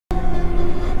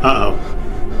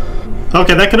Uh-oh.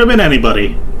 Okay, that could have been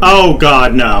anybody. Oh,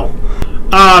 God, no.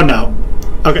 Oh, no.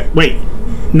 Okay, wait.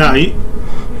 No,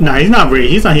 he's not real.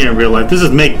 He's not here in real life. This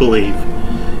is make-believe.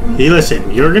 Hey,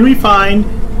 listen, you're gonna be fine.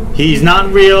 He's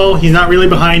not real. He's not really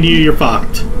behind you. You're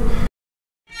fucked.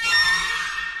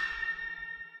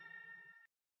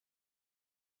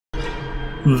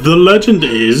 The legend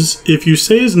is, if you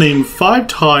say his name 5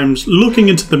 times, looking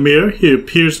into the mirror, he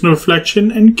appears in a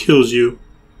reflection and kills you.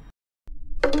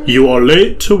 You are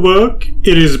late to work.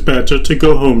 It is better to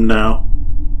go home now.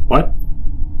 What?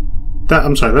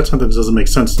 I'm sorry, that sentence doesn't make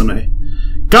sense to me.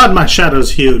 God, my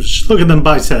shadow's huge. Look at them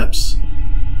biceps.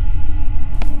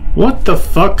 What the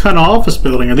fuck kind of office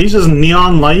building? Are these just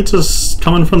neon lights just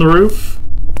coming from the roof?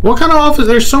 What kind of office?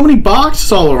 There's so many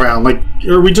boxes all around. Like,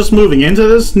 are we just moving into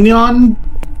this neon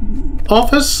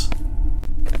office?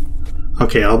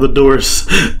 Okay, all the doors,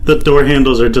 the door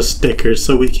handles are just stickers,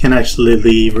 so we can't actually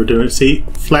leave or do it. See?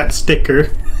 Flat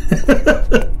sticker.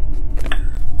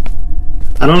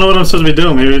 I don't know what I'm supposed to be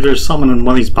doing. Maybe there's something in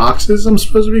one of these boxes I'm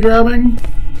supposed to be grabbing?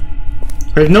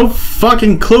 I have no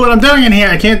fucking clue what I'm doing in here.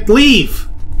 I can't leave.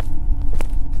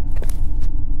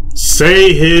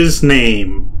 Say his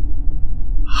name.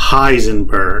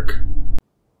 Heisenberg.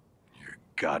 You're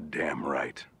goddamn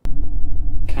right.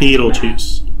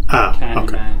 Beetlejuice. Ah,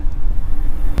 okay.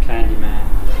 Candyman.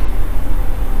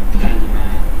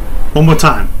 Candyman. One more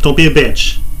time. Don't be a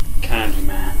bitch.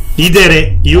 Candyman. You did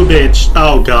it. You a bitch.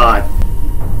 Oh, God.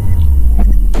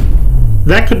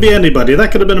 That could be anybody.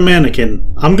 That could have been a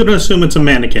mannequin. I'm gonna assume it's a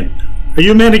mannequin. Are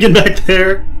you a mannequin back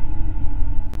there?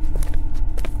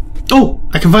 Oh,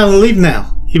 I can finally leave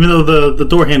now. Even though the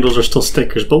door handles are still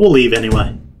stickers, but we'll leave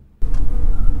anyway.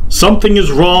 Something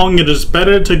is wrong. It is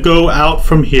better to go out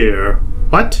from here.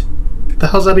 What? What the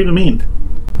hell does that even mean?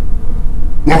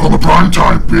 Welcome to prime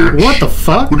time, bitch! What the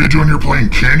fuck? What are you doing here playing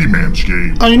Candyman's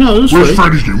game? Oh, you know, it was Where's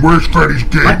Freddy. Freddy's game? Where's Freddy's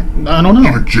game? I don't know.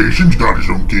 Even Jason's got his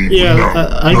own game. Yeah, no,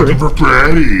 I agree. nothing for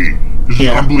Freddy. This is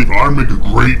unbelievable. I'd make a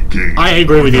great game. I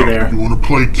agree with you there. You want to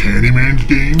play Candyman's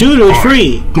game? Dude, it was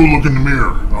free. Go look in the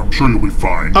mirror. I'm sure you'll be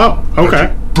fine. Oh,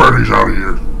 okay. Freddy's out of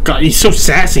here. God, he's so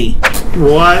sassy.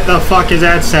 What the fuck is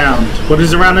that sound? What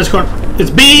is around this corner? It's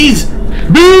bees!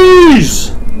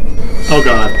 Bees! Oh,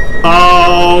 God.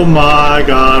 Oh, my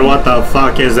God. What the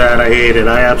fuck is that? I hate it.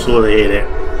 I absolutely hate it.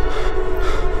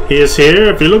 He is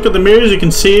here. If you look at the mirrors, you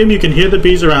can see him. You can hear the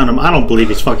bees around him. I don't believe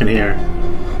he's fucking here.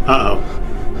 Uh-oh.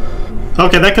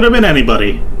 Okay, that could have been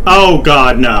anybody. Oh,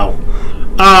 God, no.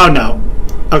 Oh, no.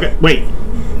 Okay, wait.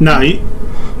 No,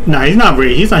 he's not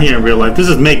real. He's not here in real life. This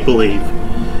is make-believe.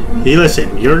 Hey,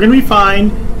 listen, you're gonna be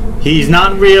fine. He's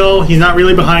not real. He's not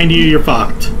really behind you. You're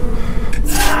fucked.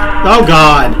 Oh,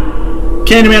 God.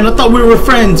 Candyman, I thought we were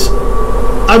friends.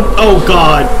 Oh,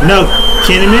 God. No.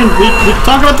 Candyman, we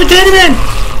talk about the Candyman!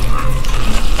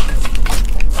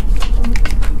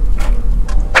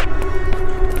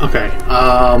 Okay,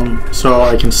 so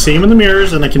I can see him in the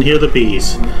mirrors and I can hear the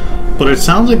bees. But it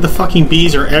sounds like the fucking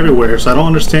bees are everywhere, so I don't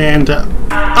understand. Okay,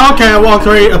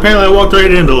 apparently I walked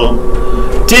right into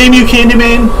them. Damn you,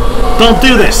 Candyman! Don't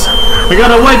do this! I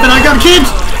got a wife and I got kids!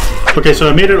 Okay, so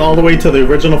I made it all the way to the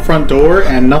original front door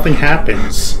and nothing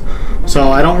happens.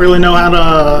 So I don't really know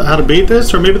how to beat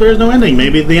this, or maybe there is no ending.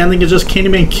 Maybe the ending is just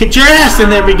Candyman kicked your ass and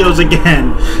there he goes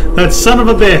again. That son of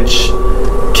a bitch.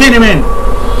 Candyman!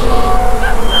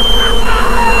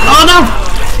 Oh no!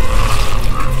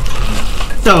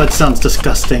 Oh, it sounds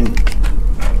disgusting.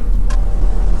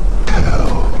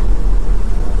 Tell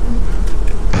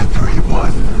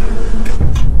everyone.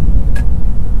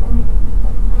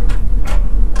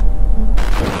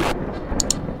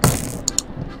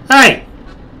 Hey!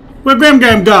 Where'd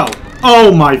Grim go?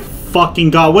 Oh my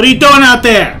fucking God, what are you doing out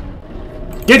there?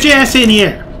 Get your ass in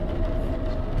here!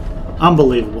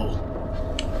 Unbelievable.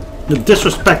 The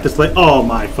disrespect is like, oh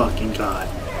my fucking God.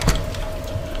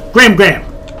 Graham!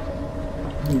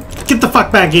 Get the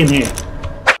fuck back in here!